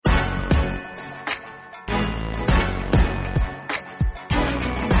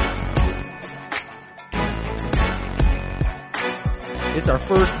It's our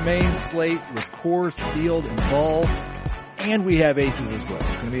first main slate with Coors Field involved, and we have aces as well. It's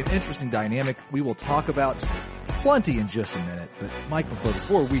going to be an interesting dynamic. We will talk about plenty in just a minute, but Mike McClure,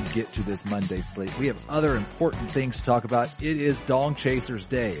 before we get to this Monday slate, we have other important things to talk about. It is Dong Chasers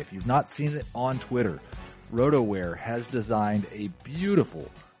Day. If you've not seen it on Twitter, RotoWear has designed a beautiful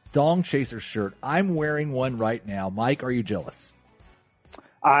Dong Chasers shirt. I'm wearing one right now. Mike, are you jealous?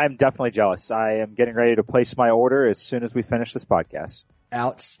 I'm definitely jealous. I am getting ready to place my order as soon as we finish this podcast.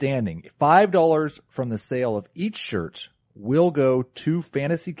 Outstanding. $5 from the sale of each shirt will go to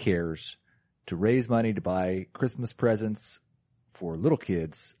Fantasy Cares to raise money to buy Christmas presents for little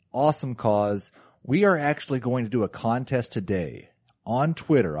kids. Awesome cause. We are actually going to do a contest today on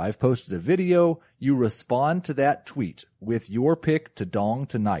Twitter. I've posted a video. You respond to that tweet with your pick to Dong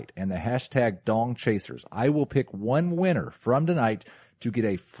tonight and the hashtag Dong Chasers. I will pick one winner from tonight to get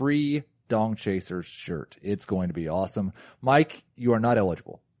a free Dong Chasers shirt. It's going to be awesome. Mike, you are not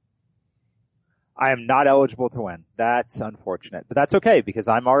eligible. I am not eligible to win. That's unfortunate, but that's okay because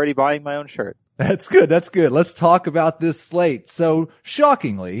I'm already buying my own shirt. That's good. That's good. Let's talk about this slate. So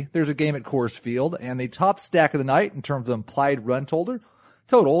shockingly, there's a game at Coors Field, and the top stack of the night in terms of implied run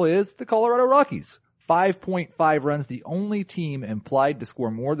total is the Colorado Rockies. 5.5 runs, the only team implied to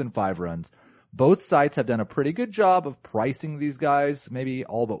score more than 5 runs. Both sites have done a pretty good job of pricing these guys, maybe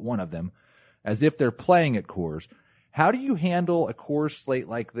all but one of them, as if they're playing at Coors. How do you handle a Coors slate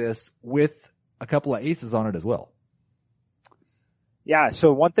like this with a couple of aces on it as well? Yeah,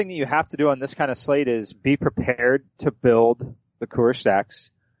 so one thing that you have to do on this kind of slate is be prepared to build the Coors stacks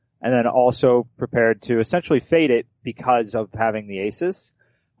and then also prepared to essentially fade it because of having the aces.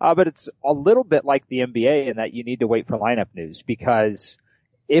 But it's a little bit like the NBA in that you need to wait for lineup news, because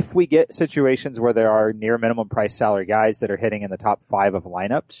if we get situations where there are near minimum price salary guys that are hitting in the top 5 of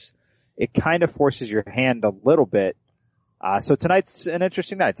lineups, it kind of forces your hand a little bit. So tonight's an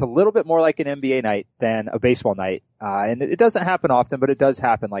interesting night. It's a little bit more like an NBA night than a baseball night. And it doesn't happen often, but it does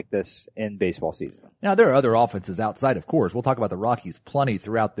happen like this in baseball season. Now, there are other offenses outside of Coors. We'll talk about the Rockies plenty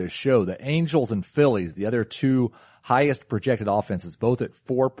throughout this show. The Angels and Phillies, the other two highest projected offenses, both at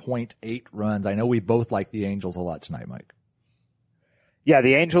 4.8 runs. I know we both like the Angels a lot tonight, Mike. Yeah,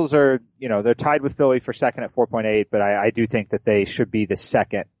 the Angels are, they're tied with Philly for second at 4.8, but I do think that they should be the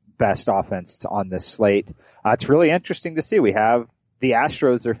second best offense on this slate. It's really interesting to see. We have the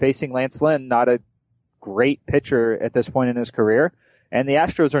Astros. They're facing Lance Lynn, not a great pitcher at this point in his career, and the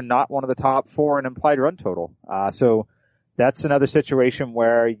Astros are not one of the top 4 in implied run total. So that's another situation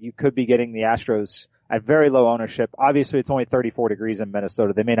where you could be getting the Astros at very low ownership. Obviously, it's only 34 degrees in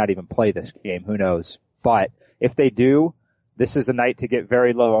Minnesota. They may not even play this game. Who knows? But if they do, this is a night to get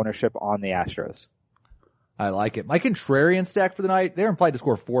very low ownership on the Astros. I like it. My contrarian stack for the night, they're implied to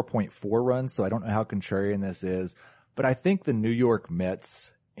score 4.4 runs, so I don't know how contrarian this is, but I think the New York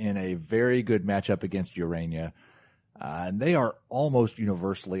Mets in a very good matchup against Urania, and they are almost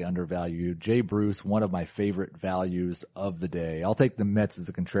universally undervalued. Jay Bruce, one of my favorite values of the day. I'll take the Mets as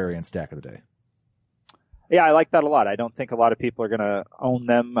the contrarian stack of the day. Yeah, I like that a lot. I don't think a lot of people are going to own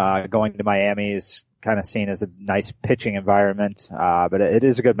them. Going to Miami is kind of seen as a nice pitching environment, but it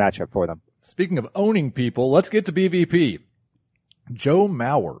is a good matchup for them. Speaking of owning people, let's get to BVP. Joe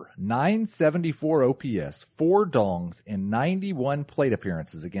Mauer, 974 OPS, 4 dongs, and 91 plate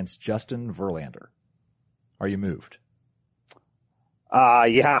appearances against Justin Verlander. Are you moved?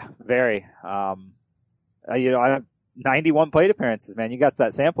 Yeah, very. I have 91 plate appearances, man. You got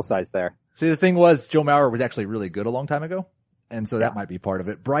that sample size there. See, the thing was, Joe Mauer was actually really good a long time ago, and so that might be part of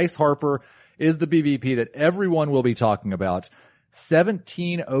it. Bryce Harper is the BVP that everyone will be talking about.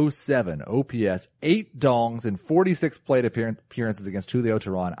 1707 OPS, 8 dongs, and 46 plate appearances against Julio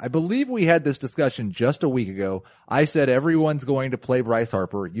Teheran. I believe we had this discussion just a week ago. I said everyone's going to play Bryce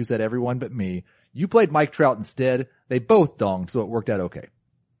Harper. You said everyone but me. You played Mike Trout instead. They both donged, so it worked out okay.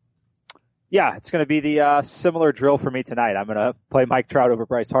 Yeah, it's going to be the similar drill for me tonight. I'm going to play Mike Trout over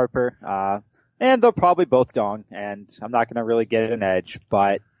Bryce Harper, and they'll probably both dong, and I'm not going to really get an edge,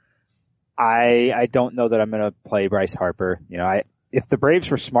 but I don't know that I'm going to play Bryce Harper. If the Braves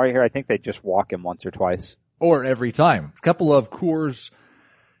were smart here, I think they'd just walk him once or twice. Or every time. A couple of Coors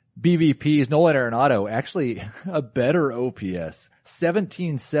BVPs, Nolan Arenado, actually a better OPS,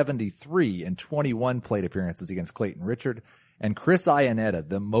 1773 and 21 plate appearances against Clayton Richard. And Chris Iannetta,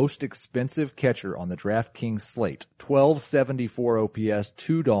 the most expensive catcher on the DraftKings slate, 1274 OPS,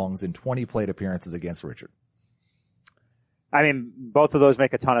 2 dongs, and 20 plate appearances against Richard. I mean, both of those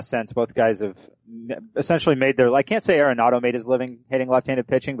make a ton of sense. Both guys have essentially made their, I can't say Arenado made his living hitting left-handed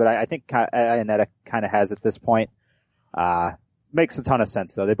pitching, but I think Iannetta kind of has at this point. Makes a ton of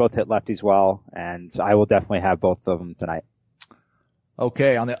sense though. They both hit lefties well, and I will definitely have both of them tonight.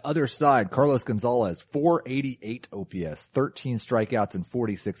 Okay, on the other side, Carlos Gonzalez, 488 OPS, 13 strikeouts and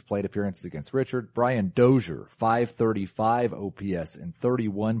 46 plate appearances against Richard. Brian Dozier, 535 OPS and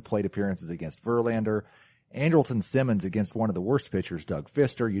 31 plate appearances against Verlander. Andrelton Simmons against one of the worst pitchers, Doug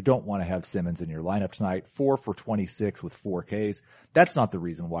Fister. You don't want to have Simmons in your lineup tonight. 4 for 26 with 4 Ks. That's not the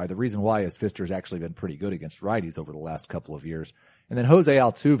reason why. The reason why is Fister's actually been pretty good against righties over the last couple of years. And then Jose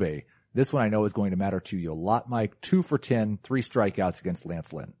Altuve, this one I know is going to matter to you a lot, Mike. 2 for 10, 3 strikeouts against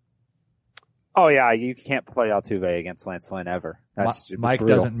Lance Lynn. Oh yeah, you can't play Altuve against Lance Lynn ever. Mike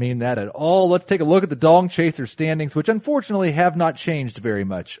doesn't mean that at all. Let's take a look at the Dong Chaser standings, which unfortunately have not changed very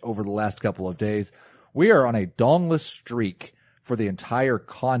much over the last couple of days. We are on a dongless streak for the entire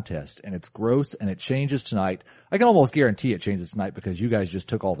contest, and it's gross, and it changes tonight. I can almost guarantee it changes tonight because you guys just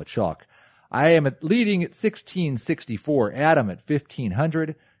took all the chalk. I am leading at 1664, Adam at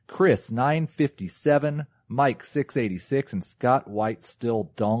 1500, Chris 957, Mike 686, and Scott White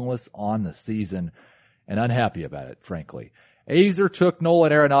still dongless on the season, and unhappy about it, frankly. Azer took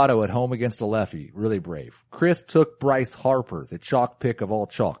Nolan Arenado at home against a lefty, really brave. Chris took Bryce Harper, the chalk pick of all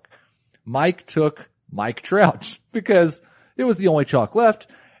chalk. Mike took Mike Trout because it was the only chalk left.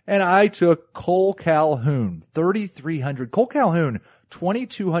 And I took Cole Calhoun, 3,300. Cole Calhoun,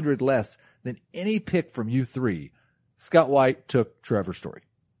 2,200 less than any pick from you three. Scott White took Trevor Story.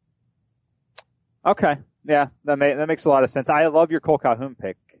 Okay. Yeah, that makes a lot of sense. I love your Cole Calhoun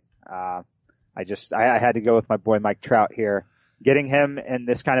pick. I had to go with my boy Mike Trout here. Getting him in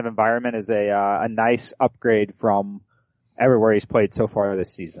this kind of environment is a nice upgrade from everywhere he's played so far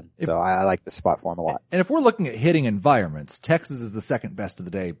this season. So I like the spot for him a lot. And if we're looking at hitting environments, Texas is the second best of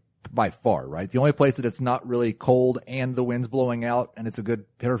the day by far, right? The only place that it's not really cold and the wind's blowing out and it's a good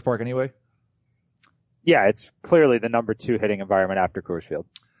hitter's park anyway? Yeah, it's clearly the number 2 hitting environment after Coors Field.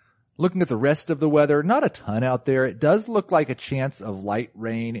 Looking at the rest of the weather, not a ton out there. It does look like a chance of light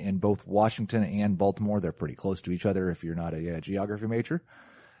rain in both Washington and Baltimore. They're pretty close to each other if you're not a geography major.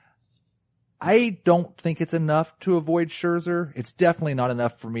 I don't think it's enough to avoid Scherzer. It's definitely not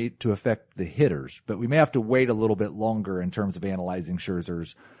enough for me to affect the hitters, but we may have to wait a little bit longer in terms of analyzing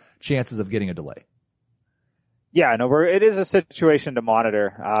Scherzer's chances of getting a delay. Yeah, no, it is a situation to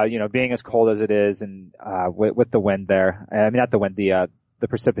monitor, being as cold as it is and, with the wind there. I mean, not the wind, the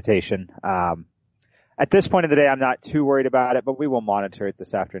precipitation. At this point of the day, I'm not too worried about it, but we will monitor it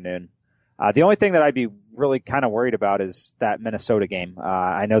this afternoon. The only thing that I'd be really kind of worried about is that Minnesota game.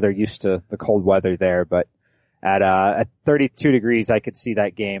 I know they're used to the cold weather there, but at 32 degrees, I could see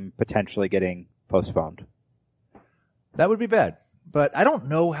that game potentially getting postponed. That would be bad, but I don't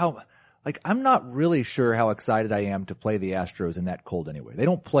know I'm not really sure how excited I am to play the Astros in that cold anyway. They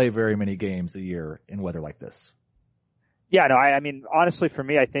don't play very many games a year in weather like this. Yeah, no, I mean, honestly, for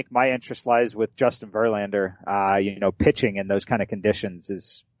me, I think my interest lies with Justin Verlander. Pitching in those kind of conditions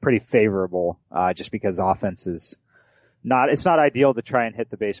is pretty favorable, just because offense it's not ideal to try and hit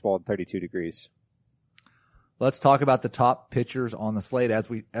the baseball in 32 degrees. Let's talk about the top pitchers on the slate. As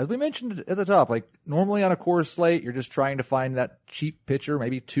we mentioned at the top, like normally on a Coors slate, you're just trying to find that cheap pitcher,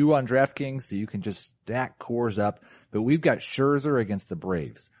 maybe 2 on DraftKings, so you can just stack Coors up. But we've got Scherzer against the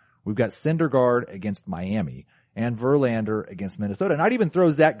Braves. We've got Syndergaard against Miami. And Verlander against Minnesota. And I'd even throw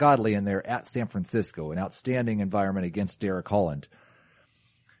Zach Godley in there at San Francisco, an outstanding environment against Derek Holland.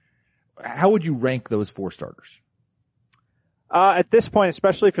 How would you rank those 4 starters? At this point,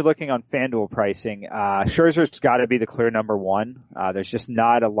 especially if you're looking on FanDuel pricing, Scherzer's got to be the clear number 1. There's just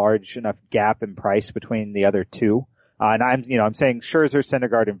not a large enough gap in price between the other 2. And I'm saying Scherzer,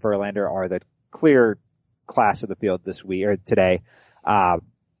 Syndergaard, and Verlander are the clear class of the field this week or today. So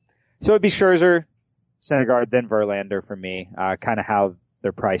it'd be Scherzer, Syndergaard, then Verlander for me, kind of how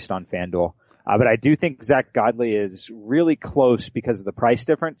they're priced on FanDuel. But I do think Zach Godley is really close because of the price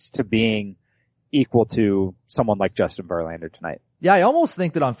difference to being equal to someone like Justin Verlander tonight. Yeah, I almost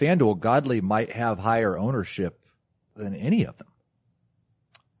think that on FanDuel, Godley might have higher ownership than any of them.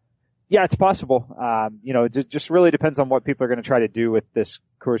 Yeah, it's possible. It just really depends on what people are going to try to do with this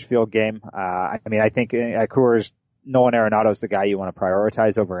Coors Field game. I think at Coors, Nolan Arenado is the guy you want to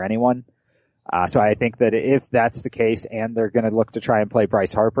prioritize over anyone. So I think that if that's the case and they're going to look to try and play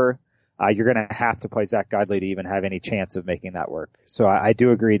Bryce Harper, you're going to have to play Zach Godley to even have any chance of making that work. So I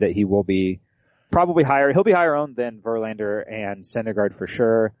do agree that he will be probably higher. He'll be higher owned than Verlander and Syndergaard for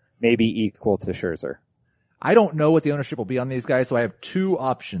sure, maybe equal to Scherzer. I don't know what the ownership will be on these guys, so I have 2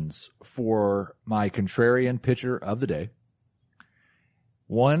 options for my contrarian pitcher of the day.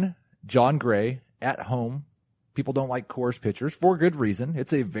 1, John Gray at home. People don't like Coors pitchers for good reason.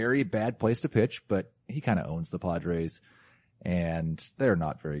 It's a very bad place to pitch, but he kind of owns the Padres. and they're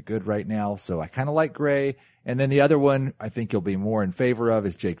not very good right now. So I kind of like Gray. And then the other one I think you'll be more in favor of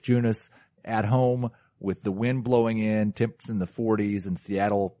is Jake Junis at home with the wind blowing in, temps in the 40s, and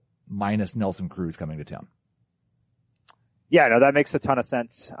Seattle minus Nelson Cruz coming to town. Yeah, no, that makes a ton of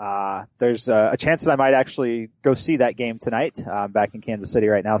sense. There's a chance that I might actually go see that game tonight. I'm back in Kansas City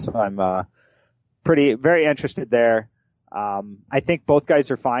right now, so I'm very interested there. I think both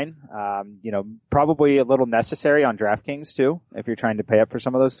guys are fine. Probably a little necessary on DraftKings too, if you're trying to pay up for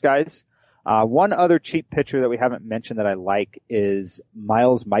some of those guys. One other cheap pitcher that we haven't mentioned that I like is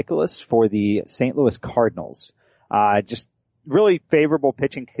Miles Mikolas for the St. Louis Cardinals. Just really favorable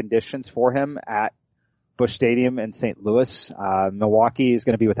pitching conditions for him at Busch Stadium in St. Louis. Milwaukee is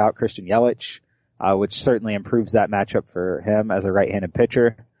going to be without Christian Yelich, which certainly improves that matchup for him as a right-handed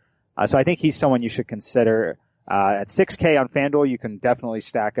pitcher. So I think he's someone you should consider. At $6K on FanDuel, you can definitely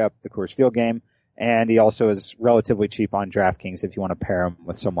stack up the Coors Field game. And he also is relatively cheap on DraftKings if you want to pair him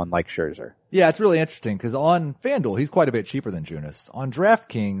with someone like Scherzer. Yeah, it's really interesting because on FanDuel, he's quite a bit cheaper than Junis. On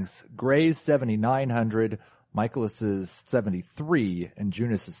DraftKings, Gray's $7,900, Mikolas is $73, and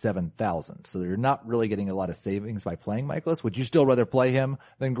Junis is $7,000. So you're not really getting a lot of savings by playing Mikolas. Would you still rather play him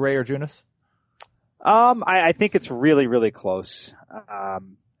than Gray or Junis? I think it's really, really close.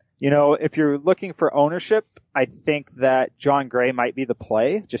 If you're looking for ownership, I think that John Gray might be the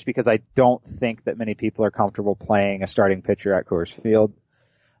play, just because I don't think that many people are comfortable playing a starting pitcher at Coors Field.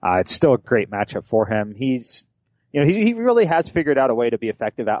 It's still a great matchup for him. He really has figured out a way to be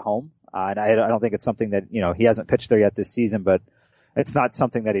effective at home. And I don't think it's something that, he hasn't pitched there yet this season, but it's not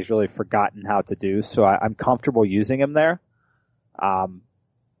something that he's really forgotten how to do. So I'm comfortable using him there. On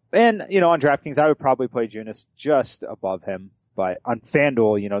DraftKings, I would probably play Junis just above him. But on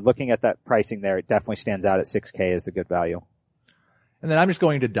FanDuel, looking at that pricing there, it definitely stands out at $6K as a good value. And then I'm just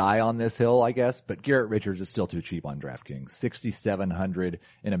going to die on this hill, I guess, but Garrett Richards is still too cheap on DraftKings. $6,700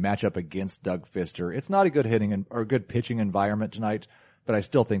 in a matchup against Doug Fister. It's not a good hitting or good pitching environment tonight, but I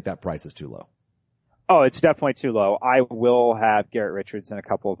still think that price is too low. Oh, it's definitely too low. I will have Garrett Richards in a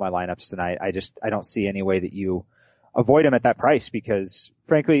couple of my lineups tonight. I don't see any way that you avoid him at that price because,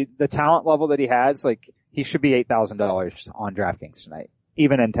 frankly, the talent level that he has, he should be $8,000 on DraftKings tonight,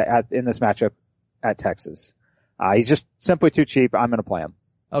 even in this matchup at Texas. He's just simply too cheap. I'm going to play him.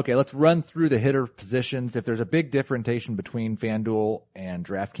 Okay, let's run through the hitter positions. If there's a big differentiation between FanDuel and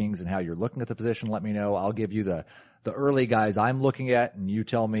DraftKings and how you're looking at the position, let me know. I'll give you the early guys I'm looking at, and you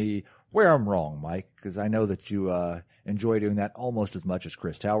tell me where I'm wrong, Mike, because I know that you enjoy doing that almost as much as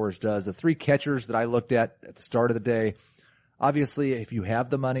Chris Towers does. The three catchers that I looked at the start of the day, obviously, if you have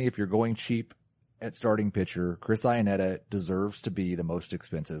the money, if you're going cheap at starting pitcher, Chris Iannetta deserves to be the most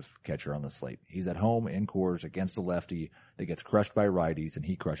expensive catcher on the slate. He's at home in Coors against a lefty that gets crushed by righties, and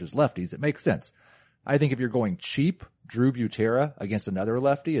he crushes lefties. It makes sense. I think if you're going cheap, Drew Butera against another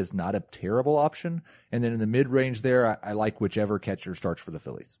lefty is not a terrible option. And then in the mid-range there, I like whichever catcher starts for the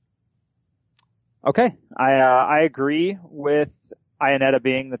Phillies. Okay. I agree with Iannetta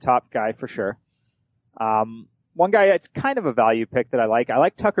being the top guy for sure. One guy, it's kind of a value pick that I like. I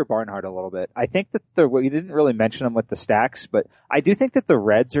like Tucker Barnhart a little bit. I think that we didn't really mention him with the stacks, but I do think that the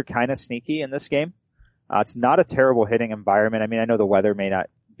Reds are kind of sneaky in this game. It's not a terrible hitting environment. I mean, I know the weather may not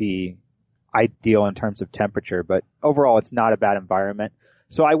be ideal in terms of temperature, but overall it's not a bad environment.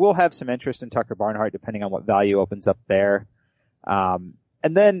 So I will have some interest in Tucker Barnhart depending on what value opens up there. And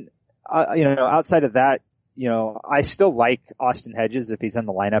then, outside of that, I still like Austin Hedges if he's in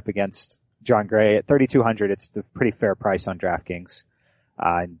the lineup against John Gray at $3,200. It's a pretty fair price on DraftKings.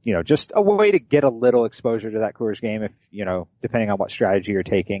 Just a way to get a little exposure to that Coors game if, depending on what strategy you're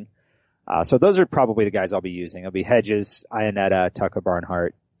taking. So those are probably the guys I'll be using. It'll be Hedges, Iannetta, Tucker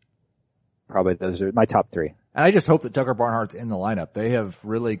Barnhart. Probably those are my top three. And I just hope that Tucker Barnhart's in the lineup. They have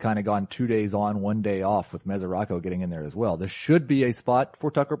really kind of gone 2 days on, 1 day off with Mesoraco getting in there as well. This should be a spot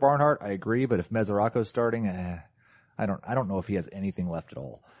for Tucker Barnhart. I agree, but if Mesoraco's starting, I don't know if he has anything left at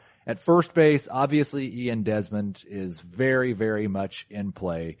all. At first base, obviously Ian Desmond is very, very much in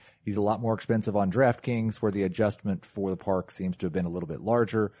play. He's a lot more expensive on DraftKings, where the adjustment for the park seems to have been a little bit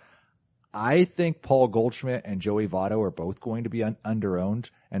larger. I think Paul Goldschmidt and Joey Votto are both going to be under-owned,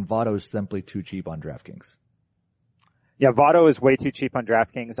 and Votto's simply too cheap on DraftKings. Yeah, Votto is way too cheap on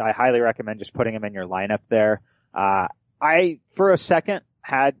DraftKings. I highly recommend just putting him in your lineup there. I, for a second,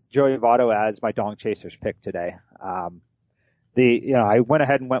 had Joey Votto as my Dong Chasers pick today. I went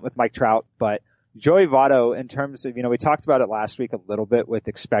ahead and went with Mike Trout, but Joey Votto, in terms of, we talked about it last week a little bit with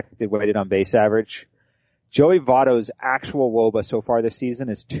expected weighted on base average. Joey Votto's actual WOBA so far this season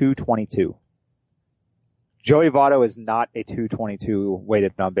is 222. Joey Votto is not a 222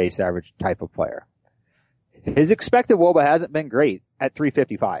 weighted on base average type of player. His expected WOBA hasn't been great at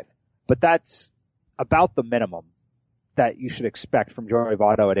 355, but that's about the minimum that you should expect from Joey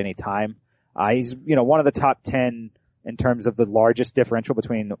Votto at any time. He's, one of the top 10 in terms of the largest differential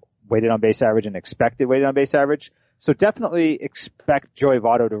between weighted on base average and expected weighted on base average. So definitely expect Joey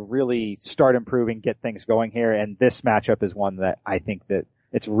Votto to really start improving, get things going here. And this matchup is one that I think that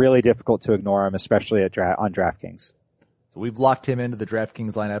it's really difficult to ignore him, especially on DraftKings. So we've locked him into the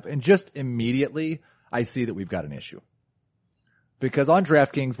DraftKings lineup, and just immediately I see that we've got an issue. Because on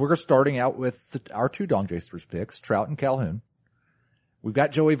DraftKings, we're starting out with our two Dong Chasers picks, Trout and Calhoun. We've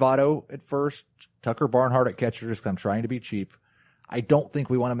got Joey Votto at first, Tucker Barnhart at catcher, just 'cause I'm trying to be cheap. I don't think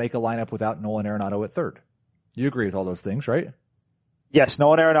we want to make a lineup without Nolan Arenado at third. You agree with all those things, right? Yes,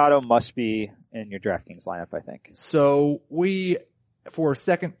 Nolan Arenado must be in your DraftKings lineup, I think. So for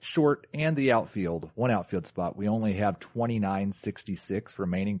second, short, and the outfield, one outfield spot, we only have $29.66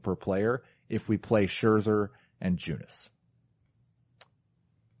 remaining per player if we play Scherzer and Junis.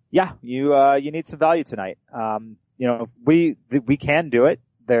 Yeah, you need some value tonight. We can do it.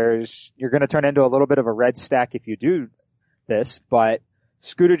 You're going to turn into a little bit of a red stack if you do this, but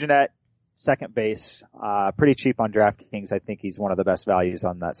Scooter Gennett, second base, pretty cheap on DraftKings. I think he's one of the best values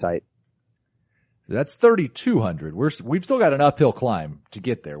on that site. So that's 3,200. We've still got an uphill climb to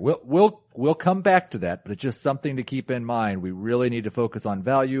get there. We'll come back to that, but it's just something to keep in mind. We really need to focus on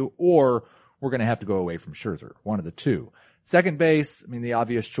value, or we're going to have to go away from Scherzer. One of the two. Second base, the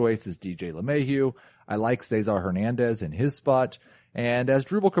obvious choice is DJ LeMahieu. I like Cesar Hernandez in his spot. And as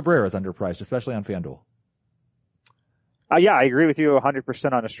Asdrubal Cabrera is underpriced, especially on FanDuel. Yeah, I agree with you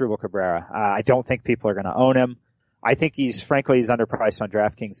 100% on Asdrubal Cabrera. I don't think people are going to own him. I think he's underpriced on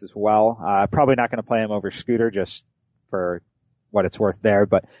DraftKings as well. Probably not going to play him over Scooter just for what it's worth there,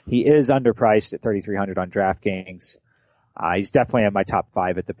 but he is underpriced at 3,300 on DraftKings. He's definitely in my top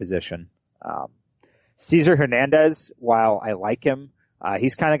 5 at the position. Cesar Hernandez, while I like him,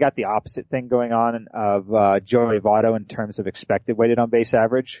 he's kind of got the opposite thing going on of Joey Votto in terms of expected weighted on base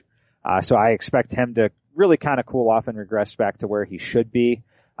average. So I expect him to really kind of cool off and regress back to where he should be.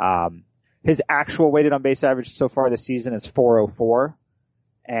 His actual weighted on base average so far this season is 404,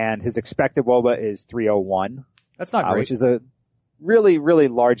 and his expected WOBA is 301. That's not great. Which is a really, really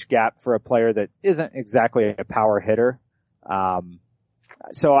large gap for a player that isn't exactly a power hitter.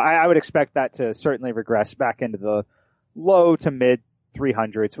 So I would expect that to certainly regress back into the low to mid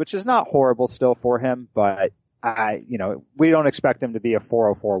 300s, which is not horrible still for him, but we don't expect him to be a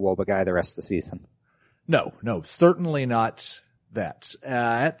 404 WOBA guy the rest of the season. No, certainly not that.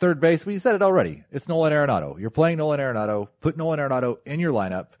 At third base, we said it already. It's Nolan Arenado. You're playing Nolan Arenado. Put Nolan Arenado in your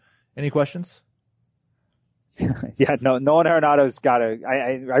lineup. Any questions? Yeah, no, Nolan Arenado's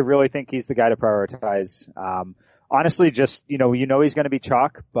I really think he's the guy to prioritize. Honestly, just, he's going to be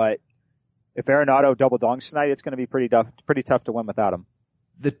chalk, but if Arenado double dongs tonight, it's going to be pretty tough to win without him.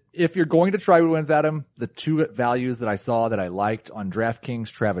 If you're going to try to win without him, the two values that I saw that I liked on DraftKings,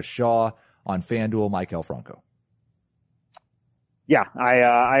 Travis Shaw, on FanDuel, Maikel Franco. Yeah,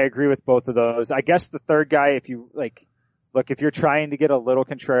 I agree with both of those. I guess the third guy, if you're trying to get a little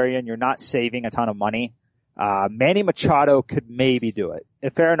contrarian, you're not saving a ton of money. Manny Machado could maybe do it.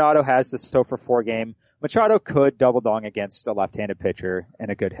 If Arenado has the SOFR 4 game, Machado could double dong against a left-handed pitcher in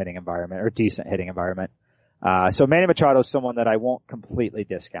a good hitting environment or decent hitting environment. So Manny Machado is someone that I won't completely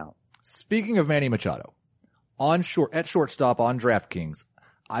discount. Speaking of Manny Machado, at shortstop on DraftKings,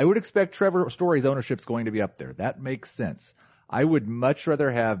 I would expect Trevor Story's ownership is going to be up there. That makes sense. I would much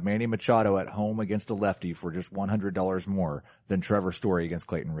rather have Manny Machado at home against a lefty for just $100 more than Trevor Story against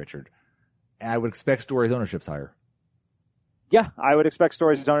Clayton Richard. And I would expect Story's ownership's higher. Yeah, I would expect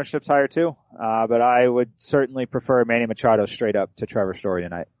Story's ownership's higher too. But I would certainly prefer Manny Machado straight up to Trevor Story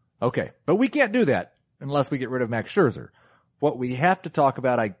tonight. Okay. But we can't do that unless we get rid of Max Scherzer. What we have to talk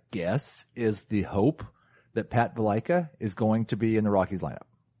about, I guess, is the hope that Pat Valaika is going to be in the Rockies lineup.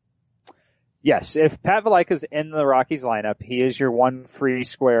 Yes, if Pat Valaika's in the Rockies lineup, he is your one free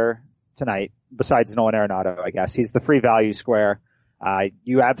square tonight, besides Nolan Arenado, I guess. He's the free value square.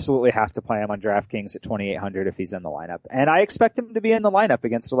 You absolutely have to play him on DraftKings at 2,800 if he's in the lineup. And I expect him to be in the lineup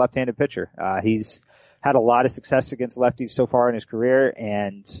against a left-handed pitcher. He's had a lot of success against lefties so far in his career,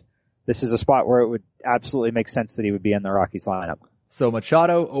 and this is a spot where it would absolutely make sense that he would be in the Rockies lineup. So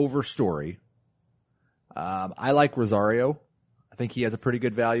Machado over Story. I like Rosario. I think he has a pretty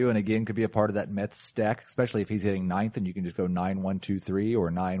good value, and again, could be a part of that Mets stack, especially if he's hitting ninth and you can just go 9-1-2-3 or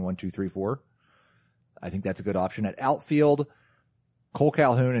 9-1-2-3-4. I think that's a good option. At outfield, Cole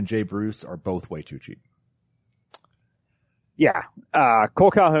Calhoun and Jay Bruce are both way too cheap. Yeah.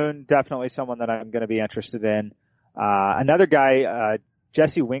 Cole Calhoun, definitely someone that I'm going to be interested in. Another guy,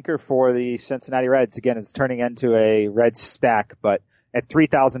 Jesse Winker for the Cincinnati Reds. Again, it's turning into a red stack, but at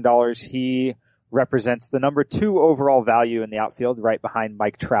 $3,000, he represents the number 2 overall value in the outfield, right behind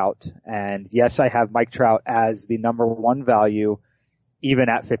Mike Trout. And yes, I have Mike Trout as the number 1 value, even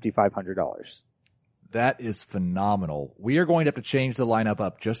at $5,500. That is phenomenal. We are going to have to change the lineup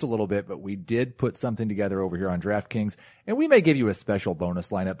up just a little bit, but we did put something together over here on DraftKings, and we may give you a special bonus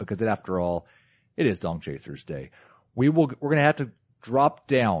lineup because after all, it is Dong Chasers Day. We're going to have to drop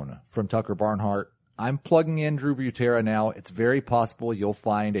down from Tucker Barnhart. I'm plugging in Drew Butera now. It's very possible you'll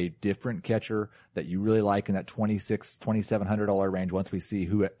find a different catcher that you really like in that $2,600, $2,700 range once we see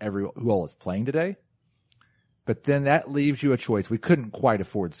who all is playing today. But then that leaves you a choice. We couldn't quite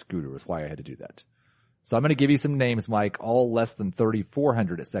afford Scooter, is why I had to do that. So I'm going to give you some names, Mike, all less than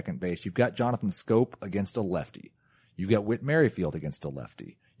 $3,400 at second base. You've got Jonathan Schoop against a lefty. You've got Whit Merrifield against a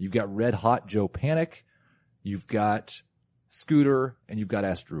lefty. You've got red hot Joe Panik. You've got Scooter, and you've got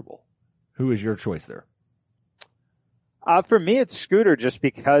Asdrubal. Who is your choice there? For me, it's Scooter just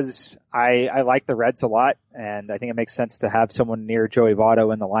because I like the Reds a lot, and I think it makes sense to have someone near Joey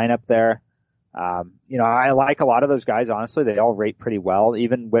Votto in the lineup there. I like a lot of those guys, honestly. They all rate pretty well,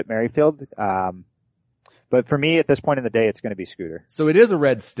 even Whit Merrifield. But for me, at this point in the day, it's going to be Scooter. So it is a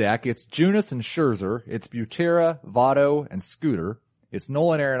red stack. It's Junis and Scherzer. It's Butera, Votto, and Scooter. It's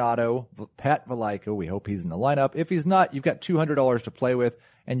Nolan Arenado, Pat Valaika. We hope he's in the lineup. If he's not, you've got $200 to play with,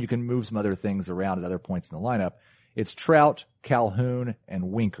 and you can move some other things around at other points in the lineup. It's Trout, Calhoun,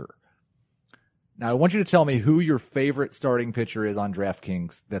 and Winker. Now, I want you to tell me who your favorite starting pitcher is on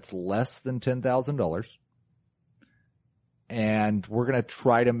DraftKings that's less than $10,000. And we're going to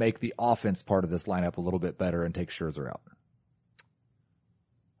try to make the offense part of this lineup a little bit better and take Scherzer out.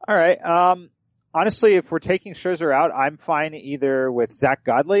 All right. Honestly, if we're taking Scherzer out, I'm fine either with Zach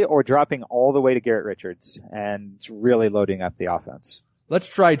Godley or dropping all the way to Garrett Richards and really loading up the offense. Let's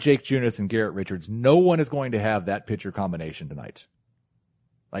try Jake Junis and Garrett Richards. No one is going to have that pitcher combination tonight.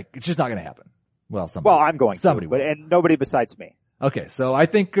 It's just not going to happen. Well, I'm going somebody to, and nobody besides me. Okay, so I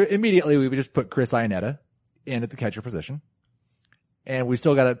think immediately we would just put Chris Iannetta in at the catcher position. And we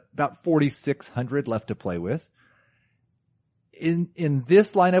still got about 4,600 left to play with. In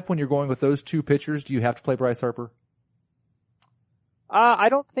this lineup, when you're going with those two pitchers, do you have to play Bryce Harper? I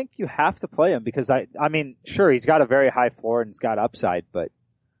don't think you have to play him because I mean, sure, he's got a very high floor and he's got upside, but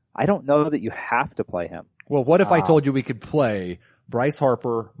I don't know that you have to play him. Well, what if I told you we could play Bryce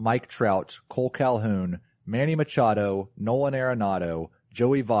Harper, Mike Trout, Cole Calhoun, Manny Machado, Nolan Arenado,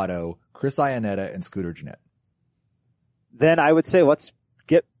 Joey Votto, Chris Iannetta, and Scooter Gennett? Then I would say let's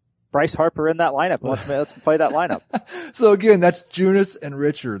get Bryce Harper in that lineup. Let's play that lineup. So again, that's Junis and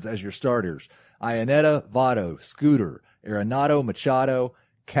Richards as your starters. Iannetta, Votto, Scooter, Arenado, Machado,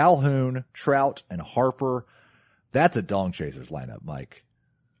 Calhoun, Trout, and Harper. That's a Dong Chasers lineup, Mike.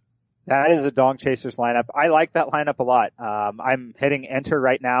 That is a Dong Chasers lineup. I like that lineup a lot. I'm hitting enter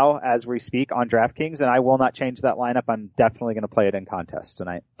right now as we speak on DraftKings, and I will not change that lineup. I'm definitely going to play it in contests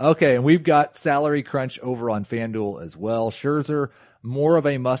tonight. Okay, and we've got Salary Crunch over on FanDuel as well. Scherzer, more of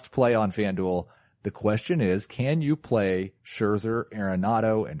a must play on FanDuel. The question is, can you play Scherzer,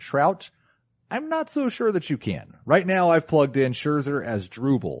 Arenado, and Trout? I'm not so sure that you can. Right now I've plugged in Scherzer as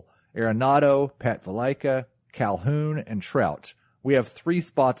Asdrubal, Arenado, Pat Valaika, Calhoun, and Trout. We have 3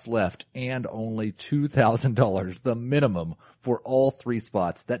 spots left and only $2,000, the minimum for all 3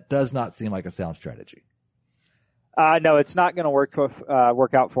 spots. That does not seem like a sound strategy. No, it's not going to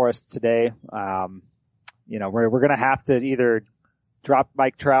work out for us today. We're going to have to either drop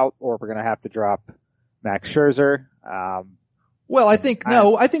Mike Trout or we're going to have to drop Max Scherzer. I think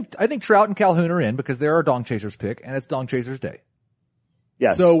Trout and Calhoun are in because they're our Dong Chasers pick and it's Dong Chasers Day.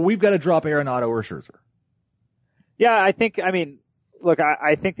 Yes. So we've got to drop Arenado or Scherzer. Yeah, I think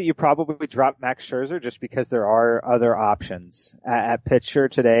that you probably drop Max Scherzer just because there are other options at pitcher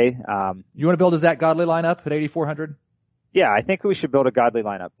today. You want to build a Zach Godley lineup at 8,400? Yeah, I think we should build a Godley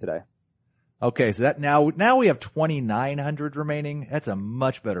lineup today. Okay, so that now we have 2,900 remaining. That's a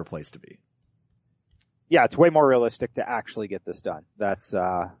much better place to be. Yeah, it's way more realistic to actually get this done. That's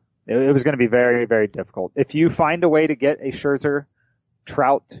it was going to be very, very difficult. If you find a way to get a Scherzer,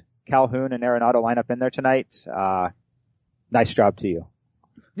 Trout, Calhoun, and Arenado lineup in there tonight, nice job to you.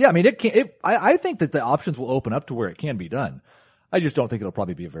 Yeah, I mean, I think that the options will open up to where it can be done. I just don't think it'll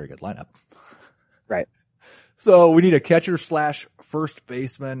probably be a very good lineup. Right. So we need a catcher / first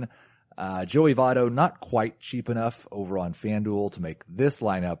baseman. Joey Votto, not quite cheap enough over on FanDuel to make this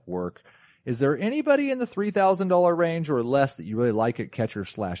lineup work. Is there anybody in the $3,000 range or less that you really like at catcher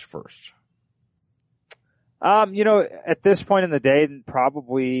 / first? At this point in the day,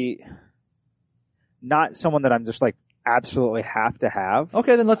 probably not someone that I'm just absolutely have to have.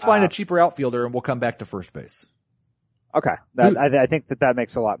 Okay, then let's find a cheaper outfielder and we'll come back to first base. Okay. I think that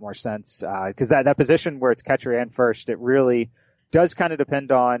makes a lot more sense. Cause that position where it's catcher and first, it really does kind of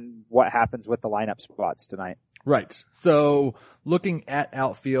depend on what happens with the lineup spots tonight. Right. So looking at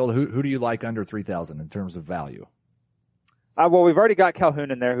outfield, who do you like under 3,000 in terms of value? Well, we've already got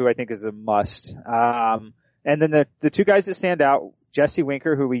Calhoun in there, who I think is a must. And then the two guys that stand out, Jesse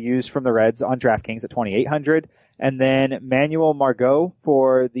Winker, who we use from the Reds on DraftKings at 2,800, and then Manuel Margot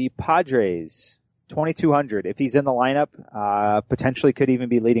for the Padres, 2,200. If he's in the lineup, potentially could even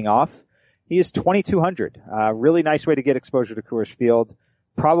be leading off. He is 2,200. Really nice way to get exposure to Coors Field.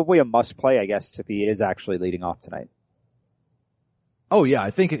 Probably a must play, I guess, if he is actually leading off tonight. Oh yeah,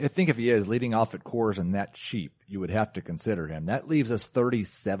 I think if he is leading off at Coors and that cheap, you would have to consider him. That leaves us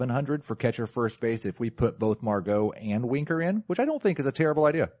 3,700 for catcher first base if we put both Margot and Winker in, which I don't think is a terrible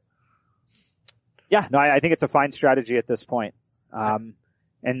idea. Yeah, no, I think it's a fine strategy at this point. And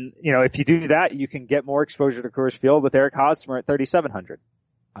if you do that, you can get more exposure to Coors Field with Eric Hosmer at 3,700.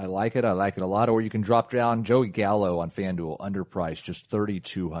 I like it a lot. Or you can drop down Joey Gallo on FanDuel, underpriced, just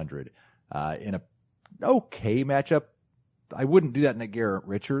 3,200. In a okay matchup, I wouldn't do that in a Garrett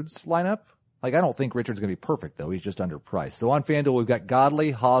Richards lineup. Like, I don't think Richards is going to be perfect, though. He's just underpriced. So on FanDuel, we've got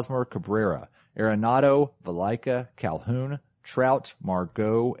Godley, Hosmer, Cabrera, Arenado, Valaika, Calhoun, Trout,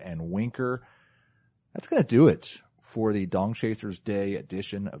 Margot, and Winker. That's going to do it for the Dong Chasers Day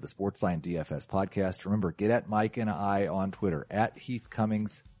edition of the Sportsline DFS podcast. Remember, get at Mike and I on Twitter, at Heath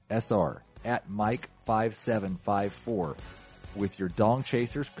Cummings SR, at Mike5754 with your Dong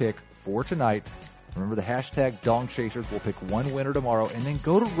Chasers pick for tonight. Remember the hashtag Dong Chasers. We'll pick one winner tomorrow, and then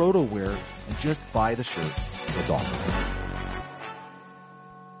go to RotoWare and just buy the shirt. It's awesome.